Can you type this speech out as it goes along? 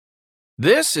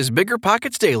This is Bigger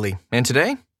Pockets Daily, and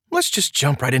today, let's just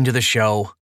jump right into the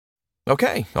show.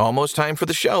 Okay, almost time for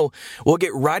the show. We'll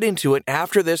get right into it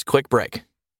after this quick break.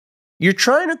 You're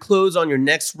trying to close on your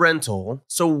next rental,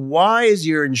 so why is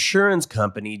your insurance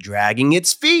company dragging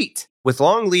its feet? With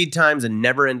long lead times and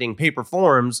never-ending paper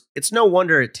forms, it's no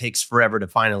wonder it takes forever to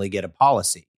finally get a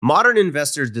policy. Modern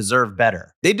investors deserve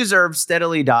better. They deserve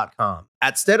Steadily.com.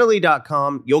 At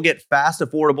Steadily.com, you'll get fast,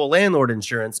 affordable landlord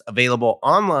insurance available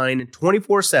online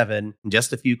 24/7 in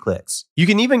just a few clicks. You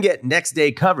can even get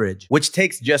next-day coverage, which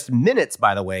takes just minutes,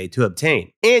 by the way, to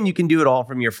obtain. And you can do it all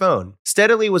from your phone.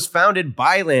 Steadily was founded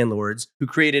by landlords who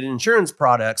created insurance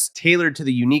products tailored to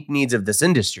the unique needs of this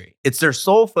industry. It's their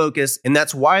sole focus, and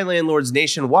that's why landlords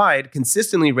nationwide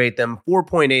consistently rate them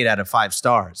 4.8 out of 5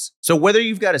 stars. So whether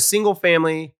you've got a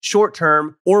single-family,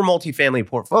 short-term, or multifamily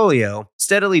portfolio,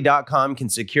 Steadily.com can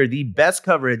secure the best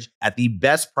coverage at the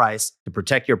best price to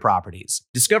protect your properties.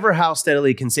 Discover how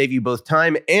Steadily can save you both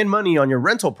time and money on your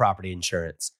rental property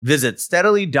insurance. Visit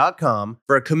Steadily.com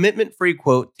for a commitment-free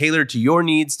quote tailored to your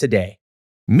needs today.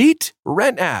 Meet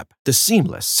RentApp, the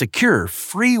seamless, secure,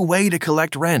 free way to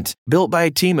collect rent. Built by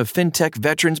a team of fintech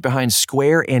veterans behind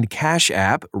Square and Cash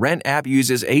App, RentApp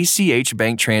uses ACH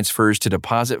bank transfers to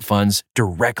deposit funds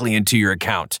directly into your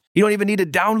account. You don't even need to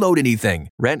download anything.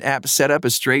 RentApp setup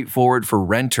is straightforward for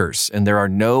renters, and there are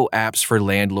no apps for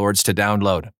landlords to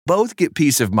download. Both get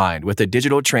peace of mind with a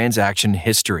digital transaction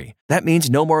history. That means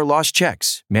no more lost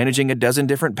checks, managing a dozen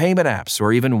different payment apps,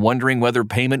 or even wondering whether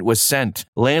payment was sent.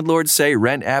 Landlords say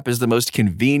RentApp is the most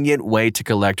convenient way to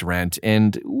collect rent,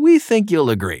 and we think you'll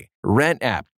agree.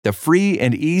 RentApp, the free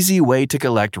and easy way to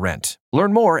collect rent.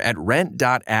 Learn more at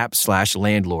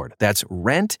rent.app/landlord. That's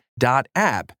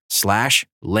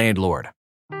rent.app/landlord.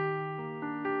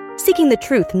 Seeking the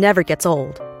truth never gets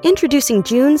old. Introducing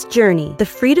June's Journey, the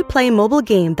free-to-play mobile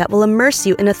game that will immerse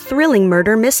you in a thrilling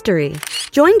murder mystery.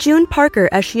 Join June Parker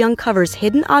as she uncovers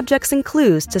hidden objects and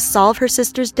clues to solve her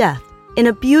sister's death in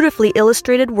a beautifully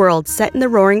illustrated world set in the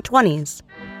Roaring '20s.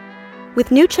 With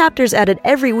new chapters added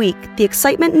every week, the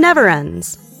excitement never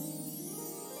ends.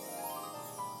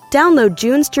 Download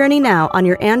June's Journey now on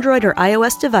your Android or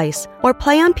iOS device, or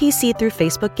play on PC through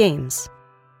Facebook Games.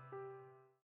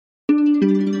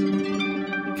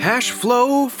 Cash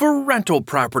flow for rental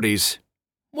properties.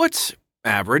 What's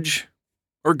average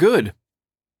or good?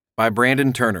 By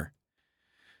Brandon Turner.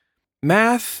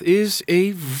 Math is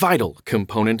a vital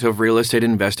component of real estate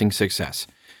investing success.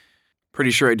 Pretty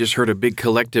sure I just heard a big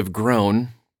collective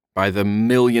groan by the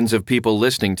millions of people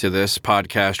listening to this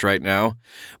podcast right now.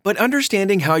 But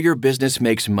understanding how your business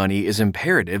makes money is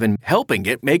imperative in helping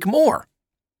it make more.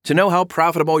 To know how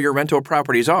profitable your rental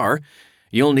properties are,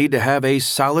 you'll need to have a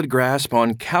solid grasp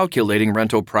on calculating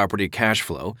rental property cash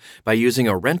flow by using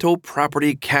a rental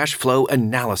property cash flow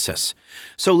analysis.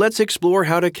 So let's explore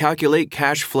how to calculate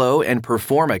cash flow and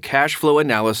perform a cash flow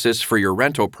analysis for your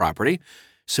rental property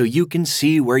so you can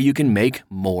see where you can make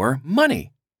more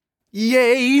money.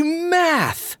 Yay,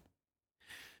 math!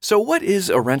 So what is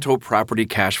a rental property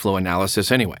cash flow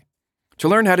analysis anyway? To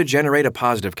learn how to generate a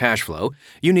positive cash flow,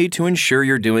 you need to ensure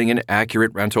you're doing an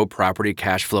accurate rental property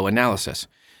cash flow analysis.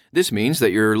 This means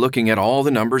that you're looking at all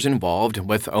the numbers involved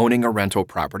with owning a rental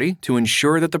property to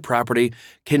ensure that the property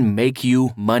can make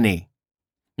you money.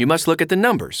 You must look at the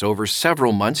numbers over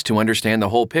several months to understand the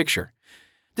whole picture.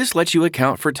 This lets you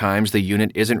account for times the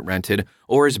unit isn't rented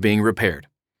or is being repaired.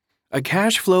 A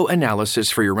cash flow analysis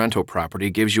for your rental property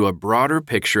gives you a broader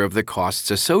picture of the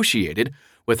costs associated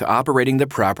with operating the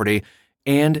property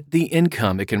and the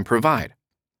income it can provide.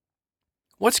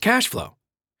 What's cash flow?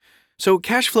 So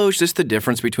cash flow is just the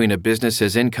difference between a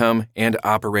business's income and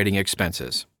operating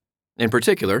expenses. In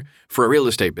particular, for a real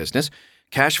estate business,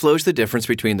 cash flow is the difference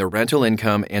between the rental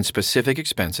income and specific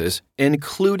expenses,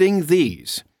 including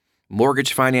these: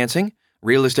 mortgage financing,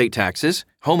 real estate taxes,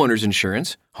 homeowners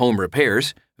insurance, home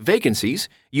repairs, vacancies,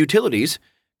 utilities,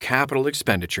 capital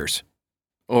expenditures.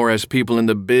 Or as people in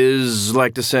the biz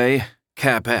like to say,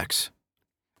 CapEx.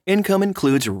 Income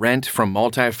includes rent from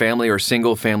multifamily or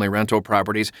single-family rental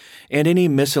properties and any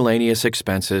miscellaneous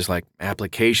expenses like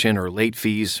application or late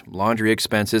fees, laundry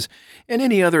expenses, and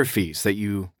any other fees that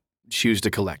you choose to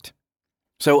collect.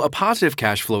 So a positive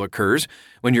cash flow occurs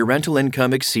when your rental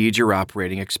income exceeds your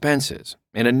operating expenses.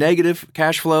 And a negative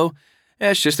cash flow,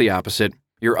 that's just the opposite.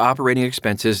 Your operating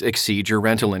expenses exceed your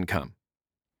rental income.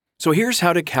 So here's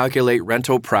how to calculate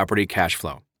rental property cash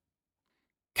flow.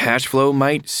 Cash flow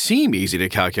might seem easy to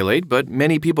calculate, but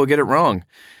many people get it wrong.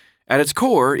 At its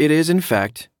core, it is, in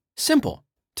fact, simple.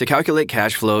 To calculate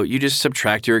cash flow, you just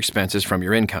subtract your expenses from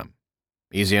your income.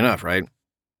 Easy enough, right?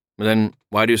 But then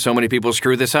why do so many people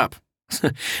screw this up?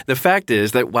 The fact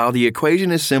is that while the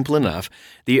equation is simple enough,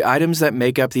 the items that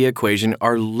make up the equation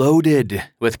are loaded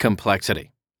with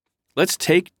complexity. Let's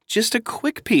take just a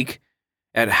quick peek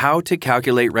at how to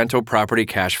calculate rental property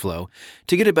cash flow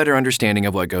to get a better understanding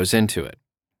of what goes into it.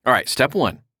 All right, step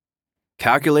 1.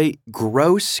 Calculate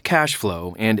gross cash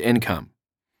flow and income.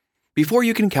 Before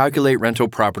you can calculate rental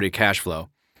property cash flow,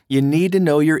 you need to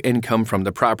know your income from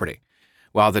the property.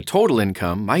 While the total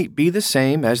income might be the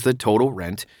same as the total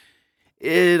rent,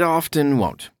 it often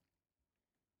won't.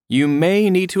 You may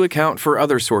need to account for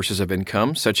other sources of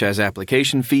income, such as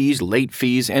application fees, late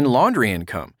fees, and laundry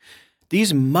income.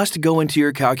 These must go into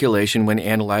your calculation when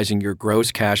analyzing your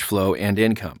gross cash flow and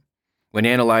income. When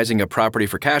analyzing a property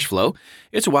for cash flow,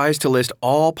 it's wise to list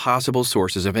all possible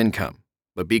sources of income,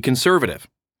 but be conservative.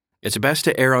 It's best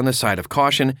to err on the side of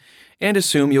caution and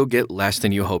assume you'll get less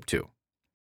than you hope to.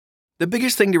 The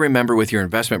biggest thing to remember with your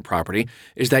investment property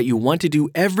is that you want to do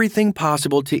everything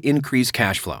possible to increase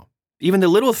cash flow. Even the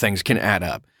little things can add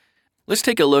up. Let's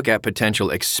take a look at potential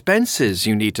expenses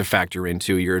you need to factor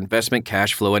into your investment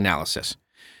cash flow analysis.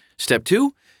 Step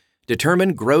 2,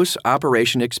 determine gross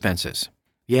operation expenses.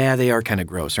 Yeah, they are kind of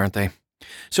gross, aren't they?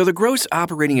 So the gross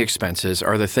operating expenses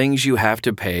are the things you have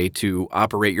to pay to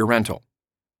operate your rental.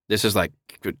 This is like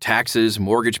taxes,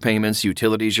 mortgage payments,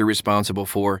 utilities you're responsible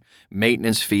for,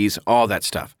 maintenance fees, all that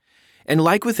stuff. And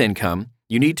like with income,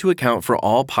 you need to account for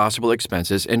all possible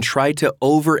expenses and try to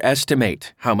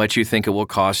overestimate how much you think it will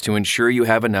cost to ensure you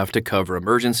have enough to cover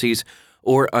emergencies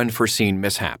or unforeseen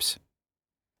mishaps.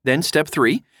 Then step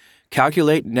 3,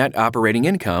 calculate net operating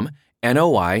income,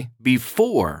 NOI,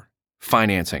 before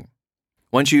financing.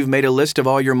 Once you've made a list of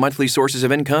all your monthly sources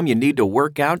of income, you need to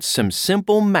work out some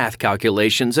simple math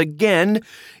calculations again.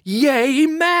 Yay,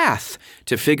 math!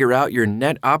 To figure out your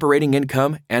net operating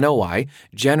income, NOI,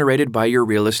 generated by your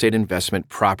real estate investment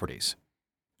properties.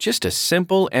 Just a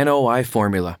simple NOI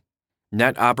formula.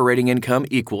 Net operating income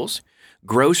equals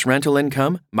gross rental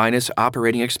income minus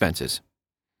operating expenses.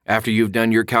 After you've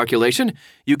done your calculation,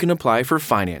 you can apply for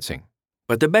financing.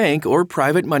 But the bank or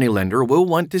private money lender will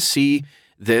want to see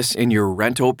this in your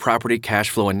rental property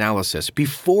cash flow analysis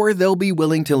before they'll be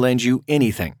willing to lend you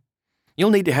anything.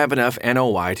 You'll need to have enough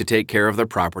NOI to take care of the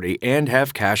property and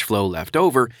have cash flow left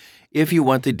over if you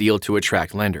want the deal to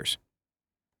attract lenders.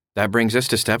 That brings us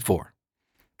to step 4.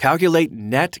 Calculate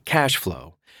net cash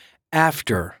flow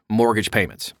after mortgage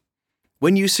payments.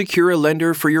 When you secure a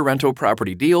lender for your rental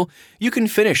property deal, you can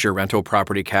finish your rental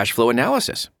property cash flow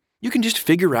analysis. You can just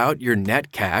figure out your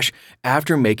net cash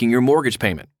after making your mortgage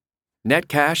payment. Net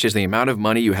cash is the amount of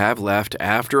money you have left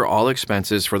after all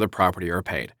expenses for the property are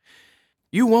paid.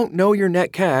 You won't know your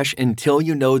net cash until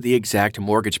you know the exact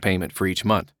mortgage payment for each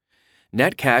month.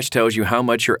 Net cash tells you how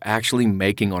much you're actually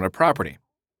making on a property,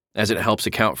 as it helps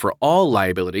account for all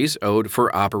liabilities owed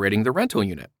for operating the rental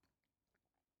unit.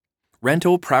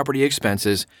 Rental property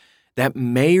expenses that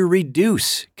may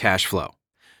reduce cash flow.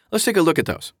 Let's take a look at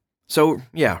those. So,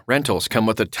 rentals come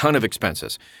with a ton of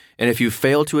expenses, and if you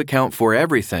fail to account for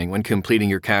everything when completing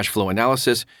your cash flow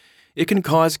analysis, it can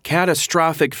cause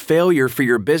catastrophic failure for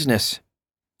your business.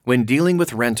 When dealing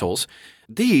with rentals,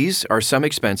 these are some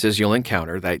expenses you'll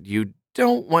encounter that you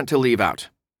don't want to leave out.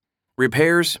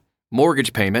 Repairs,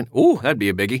 mortgage payment, that'd be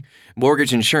a biggie,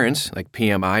 mortgage insurance, like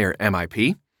PMI or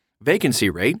MIP, vacancy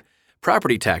rate,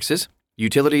 property taxes,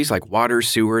 utilities like water,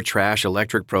 sewer, trash,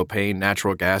 electric, propane,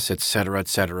 natural gas, etc.,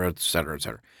 etc., etc.,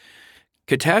 etc.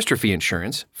 Catastrophe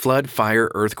insurance, flood, fire,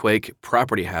 earthquake,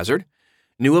 property hazard,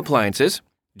 new appliances,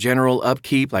 general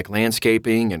upkeep like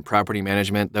landscaping and property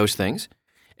management, those things,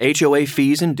 HOA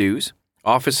fees and dues,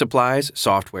 office supplies,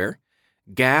 software,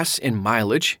 gas and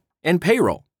mileage, and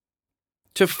payroll.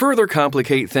 To further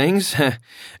complicate things,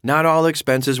 not all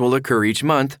expenses will occur each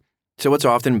month, so it's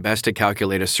often best to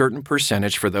calculate a certain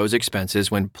percentage for those expenses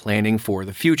when planning for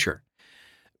the future.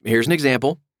 Here's an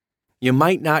example. You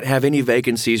might not have any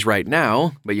vacancies right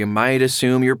now, but you might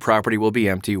assume your property will be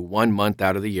empty 1 month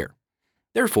out of the year.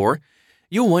 Therefore,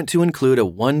 you'll want to include a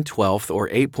 1/12 or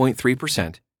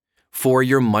 8.3% for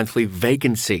your monthly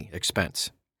vacancy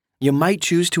expense. You might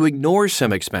choose to ignore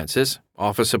some expenses,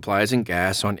 office supplies and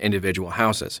gas on individual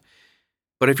houses.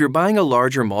 But if you're buying a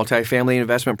larger multifamily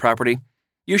investment property,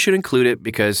 you should include it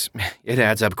because it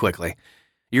adds up quickly.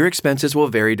 Your expenses will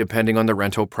vary depending on the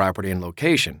rental property and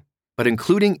location, but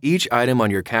including each item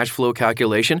on your cash flow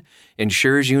calculation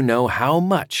ensures you know how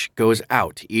much goes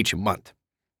out each month.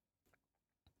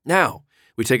 Now,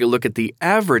 we take a look at the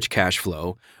average cash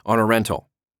flow on a rental.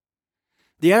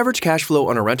 The average cash flow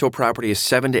on a rental property is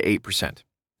 7 to 8%.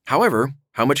 However,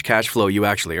 how much cash flow you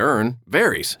actually earn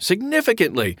varies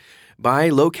significantly by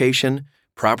location,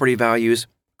 property values,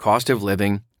 cost of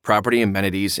living, property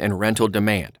amenities, and rental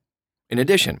demand. In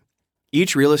addition,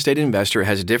 each real estate investor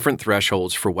has different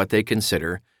thresholds for what they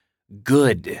consider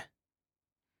good.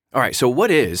 All right, so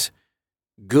what is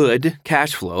good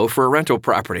cash flow for a rental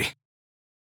property?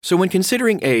 So when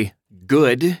considering a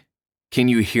good, can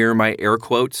you hear my air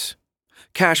quotes,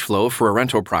 cash flow for a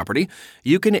rental property,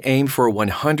 you can aim for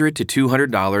 $100 to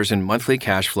 $200 in monthly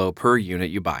cash flow per unit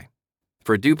you buy.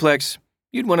 For a duplex,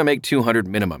 you'd want to make $200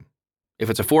 minimum. If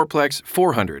it's a fourplex,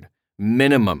 $400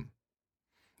 minimum.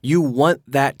 You want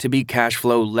that to be cash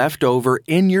flow left over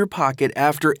in your pocket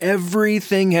after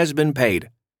everything has been paid.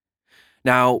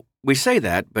 Now, we say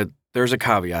that, but there's a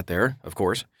caveat there, of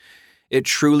course. It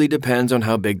truly depends on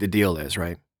how big the deal is,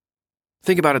 right?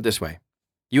 Think about it this way.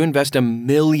 You invest $1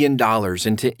 million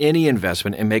into any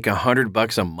investment and make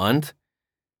 $100 a month? Is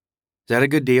that a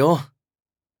good deal?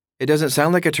 It doesn't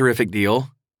sound like a terrific deal.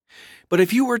 But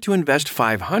if you were to invest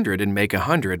 $500 and make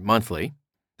 $100 monthly,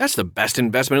 that's the best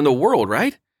investment in the world,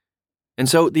 right? And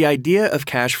so the idea of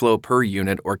cash flow per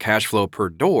unit or cash flow per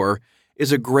door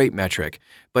is a great metric,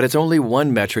 but it's only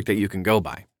one metric that you can go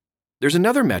by. There's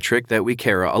another metric that we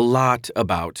care a lot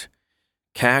about,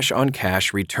 cash on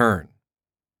cash return.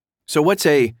 So what's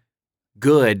a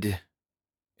good,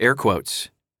 air quotes,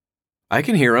 I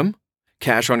can hear them,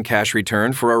 cash on cash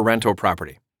return for a rental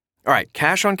property? All right,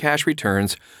 cash on cash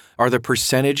returns are the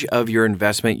percentage of your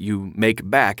investment you make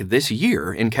back this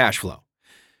year in cash flow.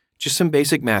 Just some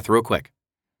basic math real quick.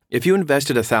 If you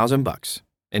invested $1,000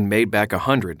 and made back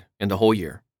 $100 in the whole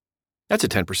year, that's a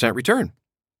 10% return.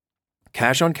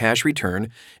 Cash on cash return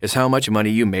is how much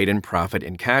money you made in profit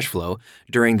in cash flow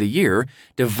during the year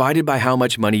divided by how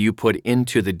much money you put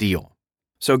into the deal.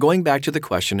 So going back to the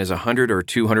question, is $100 or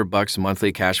 $200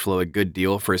 monthly cash flow a good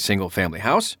deal for a single family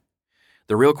house?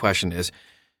 The real question is,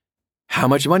 how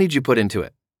much money did you put into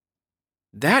it?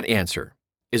 That answer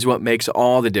is what makes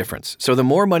all the difference. So the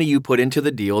more money you put into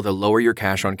the deal, the lower your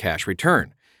cash on cash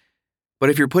return. But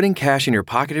if you're putting cash in your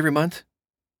pocket every month,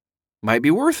 might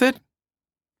be worth it.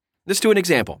 Let's do an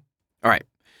example. All right,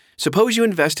 suppose you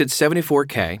invested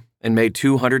 $74K and made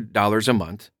 $200 a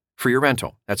month for your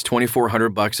rental. That's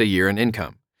 $2,400 a year in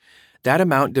income. That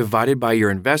amount divided by your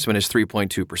investment is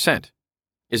 3.2%.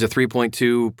 Is a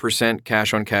 3.2%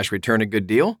 cash on cash return a good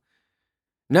deal?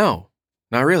 No,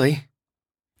 not really.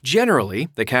 Generally,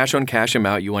 the cash on cash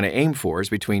amount you want to aim for is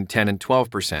between 10 and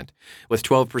 12%, with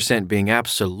 12% being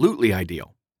absolutely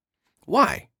ideal.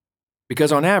 Why?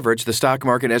 Because on average, the stock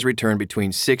market has returned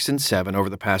between 6 and 7 over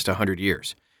the past 100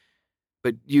 years.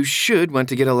 But you should want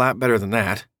to get a lot better than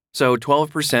that, so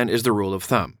 12% is the rule of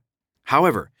thumb.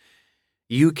 However,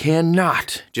 you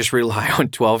cannot just rely on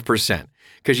 12%,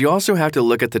 because you also have to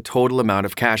look at the total amount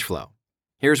of cash flow.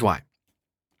 Here's why.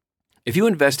 If you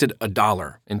invested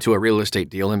 $1 into a real estate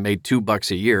deal and made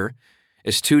 $2 a year,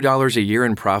 is $2 a year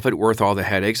in profit worth all the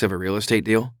headaches of a real estate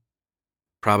deal?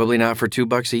 Probably not for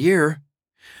 $2 a year.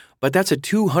 But that's a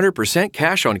 200%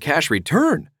 cash on cash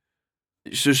return.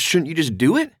 So shouldn't you just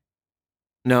do it?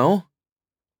 No,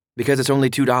 because it's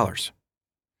only $2.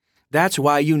 That's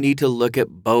why you need to look at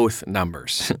both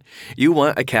numbers. You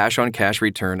want a cash on cash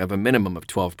return of a minimum of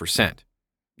 12%.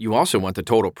 You also want the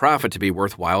total profit to be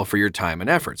worthwhile for your time and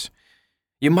efforts.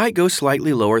 You might go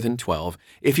slightly lower than 12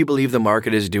 if you believe the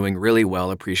market is doing really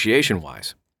well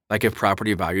appreciation-wise, like if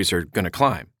property values are going to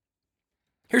climb.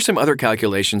 Here's some other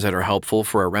calculations that are helpful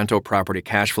for a rental property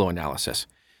cash flow analysis.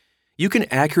 You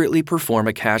can accurately perform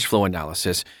a cash flow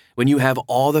analysis when you have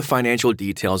all the financial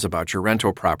details about your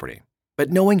rental property.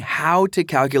 But knowing how to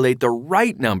calculate the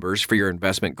right numbers for your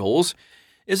investment goals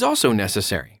is also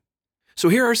necessary. So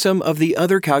here are some of the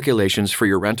other calculations for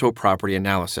your rental property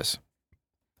analysis.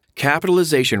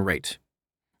 Capitalization rate.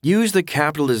 Use the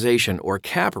capitalization or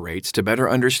cap rates to better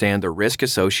understand the risk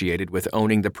associated with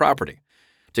owning the property.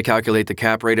 To calculate the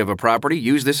cap rate of a property,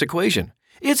 use this equation.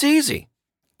 It's easy.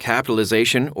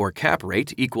 Capitalization or cap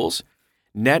rate equals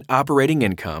net operating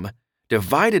income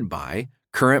divided by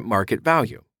current market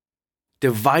value.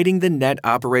 Dividing the net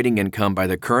operating income by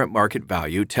the current market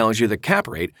value tells you the cap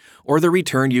rate or the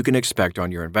return you can expect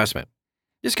on your investment.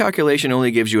 This calculation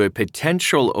only gives you a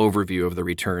potential overview of the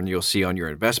return you'll see on your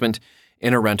investment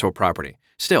in a rental property.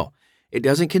 Still, it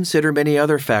doesn't consider many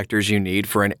other factors you need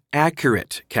for an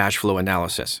accurate cash flow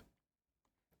analysis.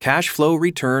 Cash flow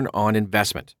return on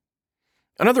investment.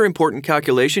 Another important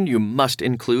calculation you must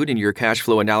include in your cash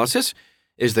flow analysis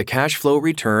is the cash flow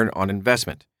return on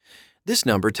investment. This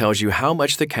number tells you how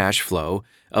much the cash flow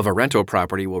of a rental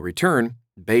property will return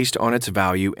based on its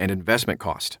value and investment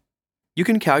cost. You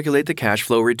can calculate the cash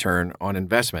flow return on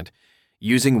investment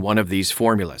using one of these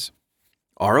formulas.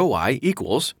 ROI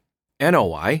equals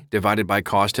NOI divided by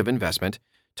cost of investment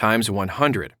times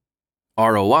 100.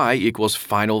 ROI equals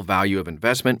final value of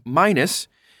investment minus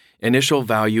initial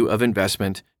value of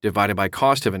investment divided by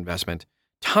cost of investment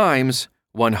times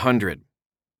 100.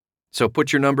 So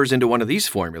put your numbers into one of these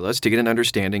formulas to get an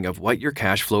understanding of what your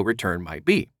cash flow return might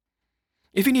be.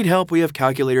 If you need help, we have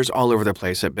calculators all over the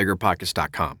place at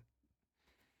biggerpockets.com.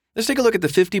 Let's take a look at the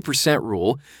 50%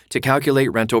 rule to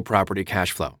calculate rental property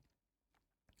cash flow.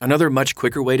 Another much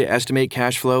quicker way to estimate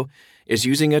cash flow is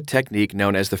using a technique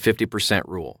known as the 50%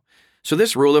 rule. So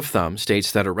this rule of thumb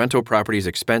states that a rental property's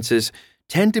expenses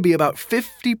tend to be about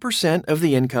 50% of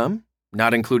the income,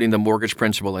 not including the mortgage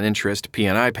principal and interest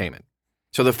P&I payment.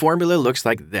 So the formula looks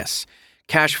like this: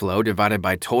 cash flow divided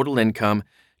by total income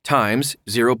times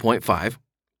 0.5,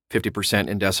 50%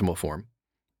 in decimal form,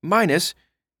 minus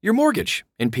your mortgage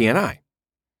in P&I.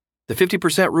 The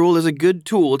 50% rule is a good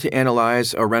tool to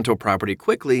analyze a rental property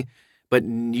quickly, but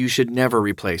you should never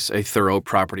replace a thorough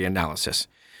property analysis.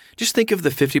 Just think of the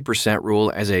 50%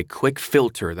 rule as a quick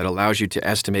filter that allows you to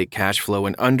estimate cash flow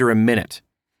in under a minute.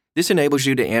 This enables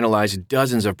you to analyze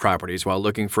dozens of properties while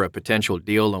looking for a potential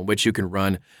deal on which you can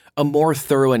run a more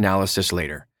thorough analysis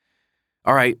later.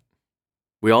 All right,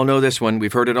 we all know this one.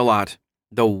 We've heard it a lot.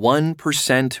 The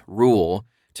 1% rule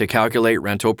to calculate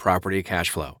rental property cash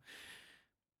flow.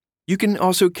 You can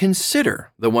also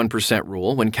consider the 1%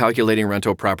 rule when calculating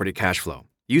rental property cash flow.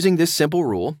 Using this simple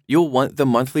rule, you'll want the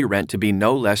monthly rent to be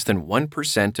no less than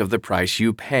 1% of the price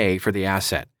you pay for the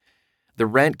asset. The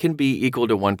rent can be equal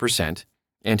to 1%,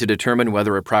 and to determine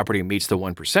whether a property meets the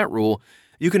 1% rule,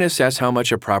 you can assess how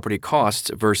much a property costs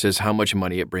versus how much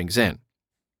money it brings in.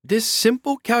 This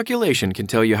simple calculation can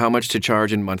tell you how much to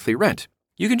charge in monthly rent.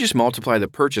 You can just multiply the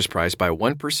purchase price by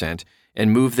 1%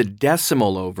 and move the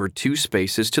decimal over 2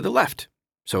 spaces to the left,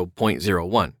 so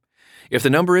 0.01. If the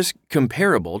number is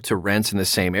comparable to rents in the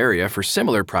same area for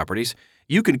similar properties,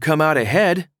 you can come out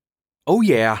ahead. Oh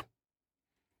yeah.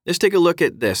 Let's take a look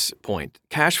at this point.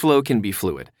 Cash flow can be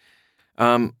fluid.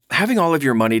 Having all of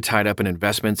your money tied up in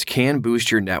investments can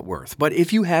boost your net worth, but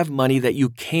if you have money that you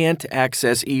can't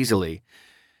access easily,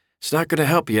 it's not going to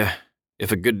help you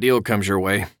if a good deal comes your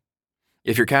way.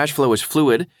 If your cash flow is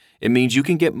fluid, it means you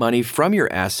can get money from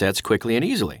your assets quickly and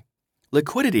easily.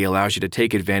 Liquidity allows you to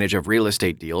take advantage of real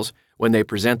estate deals when they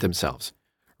present themselves.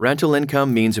 Rental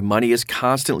income means money is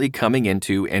constantly coming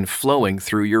into and flowing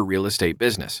through your real estate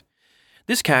business.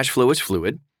 This cash flow is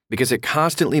fluid because it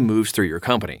constantly moves through your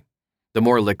company. The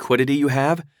more liquidity you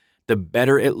have, the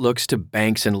better it looks to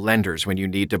banks and lenders when you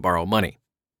need to borrow money.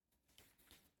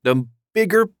 The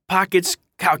Bigger Pockets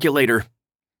calculator.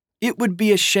 It would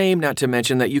be a shame not to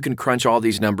mention that you can crunch all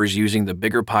these numbers using the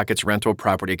Bigger Pockets rental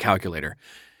property calculator.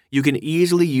 You can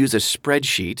easily use a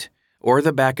spreadsheet or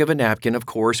the back of a napkin, of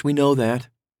course, we know that.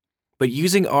 But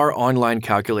using our online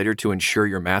calculator to ensure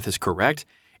your math is correct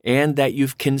and that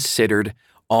you've considered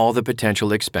all the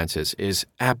potential expenses is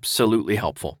absolutely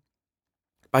helpful.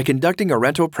 By conducting a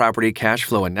rental property cash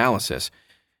flow analysis,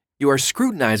 you are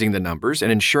scrutinizing the numbers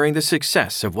and ensuring the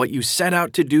success of what you set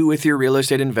out to do with your real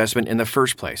estate investment in the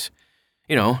first place.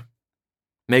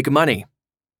 Make money.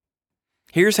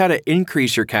 Here's how to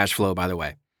increase your cash flow, by the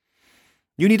way.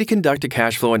 You need to conduct a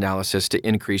cash flow analysis to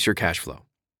increase your cash flow.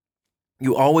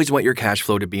 You always want your cash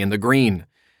flow to be in the green.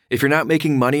 If you're not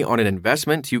making money on an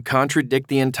investment, you contradict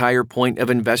the entire point of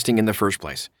investing in the first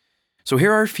place. So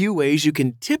here are a few ways you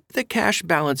can tip the cash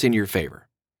balance in your favor.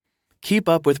 Keep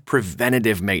up with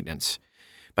preventative maintenance.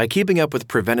 By keeping up with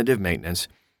preventative maintenance,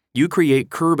 you create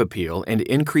curb appeal and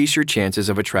increase your chances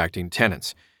of attracting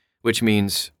tenants, which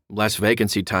means less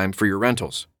vacancy time for your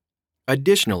rentals.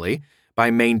 Additionally, by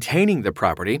maintaining the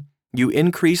property, you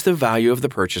increase the value of the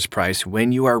purchase price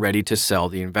when you are ready to sell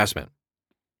the investment.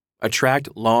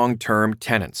 Attract long-term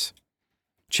tenants.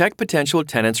 Check potential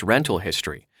tenants' rental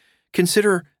history.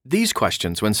 Consider these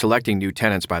questions when selecting new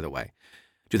tenants, by the way.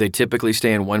 Do they typically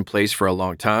stay in one place for a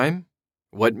long time?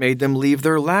 What made them leave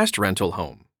their last rental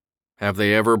home? Have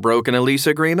they ever broken a lease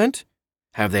agreement?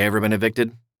 Have they ever been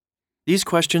evicted? These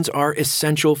questions are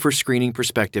essential for screening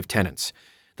prospective tenants.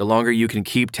 The longer you can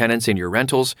keep tenants in your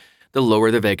rentals, the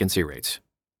lower the vacancy rates,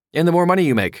 and the more money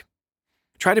you make.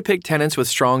 Try to pick tenants with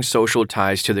strong social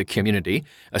ties to the community,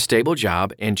 a stable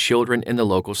job, and children in the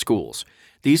local schools.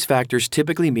 These factors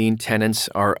typically mean tenants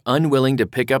are unwilling to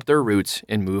pick up their roots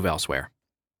and move elsewhere.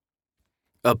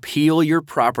 Appeal your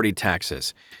property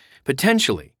taxes.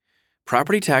 Potentially,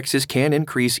 property taxes can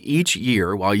increase each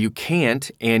year while you can't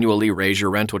annually raise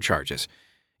your rental charges.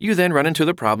 You then run into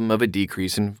the problem of a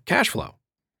decrease in cash flow.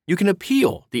 You can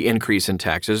appeal the increase in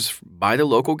taxes by the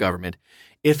local government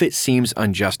if it seems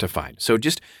unjustified. So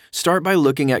just start by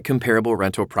looking at comparable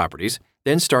rental properties,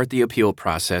 then start the appeal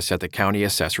process at the county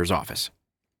assessor's office.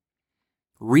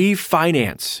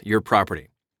 Refinance your property.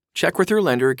 Check with your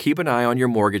lender, keep an eye on your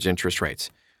mortgage interest rates.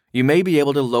 You may be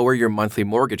able to lower your monthly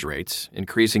mortgage rates,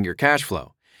 increasing your cash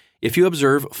flow, if you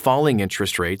observe falling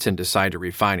interest rates and decide to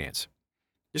refinance.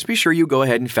 Just be sure you go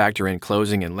ahead and factor in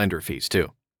closing and lender fees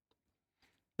too.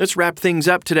 Let's wrap things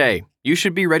up today. You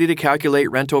should be ready to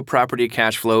calculate rental property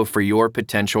cash flow for your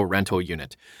potential rental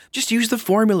unit. Just use the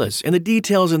formulas and the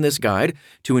details in this guide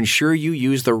to ensure you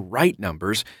use the right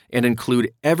numbers and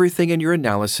include everything in your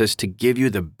analysis to give you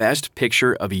the best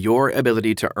picture of your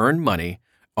ability to earn money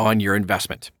on your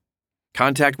investment.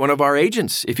 Contact one of our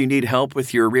agents if you need help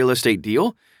with your real estate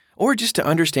deal or just to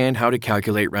understand how to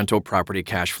calculate rental property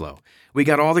cash flow. We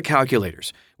got all the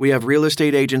calculators. We have real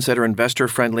estate agents that are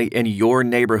investor-friendly in your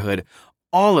neighborhood.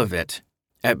 All of it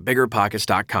at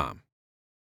BiggerPockets.com.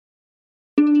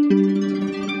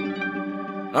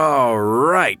 All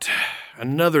right.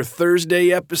 Another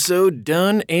Thursday episode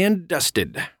done and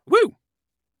dusted. Woo!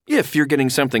 If you're getting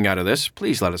something out of this,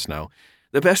 please let us know.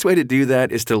 The best way to do that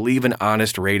is to leave an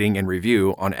honest rating and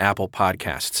review on Apple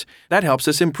Podcasts. That helps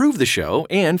us improve the show,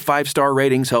 and 5-star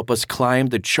ratings help us climb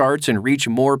the charts and reach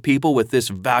more people with this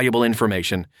valuable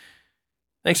information.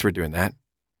 Thanks for doing that.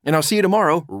 And I'll see you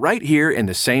tomorrow right here in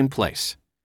the same place.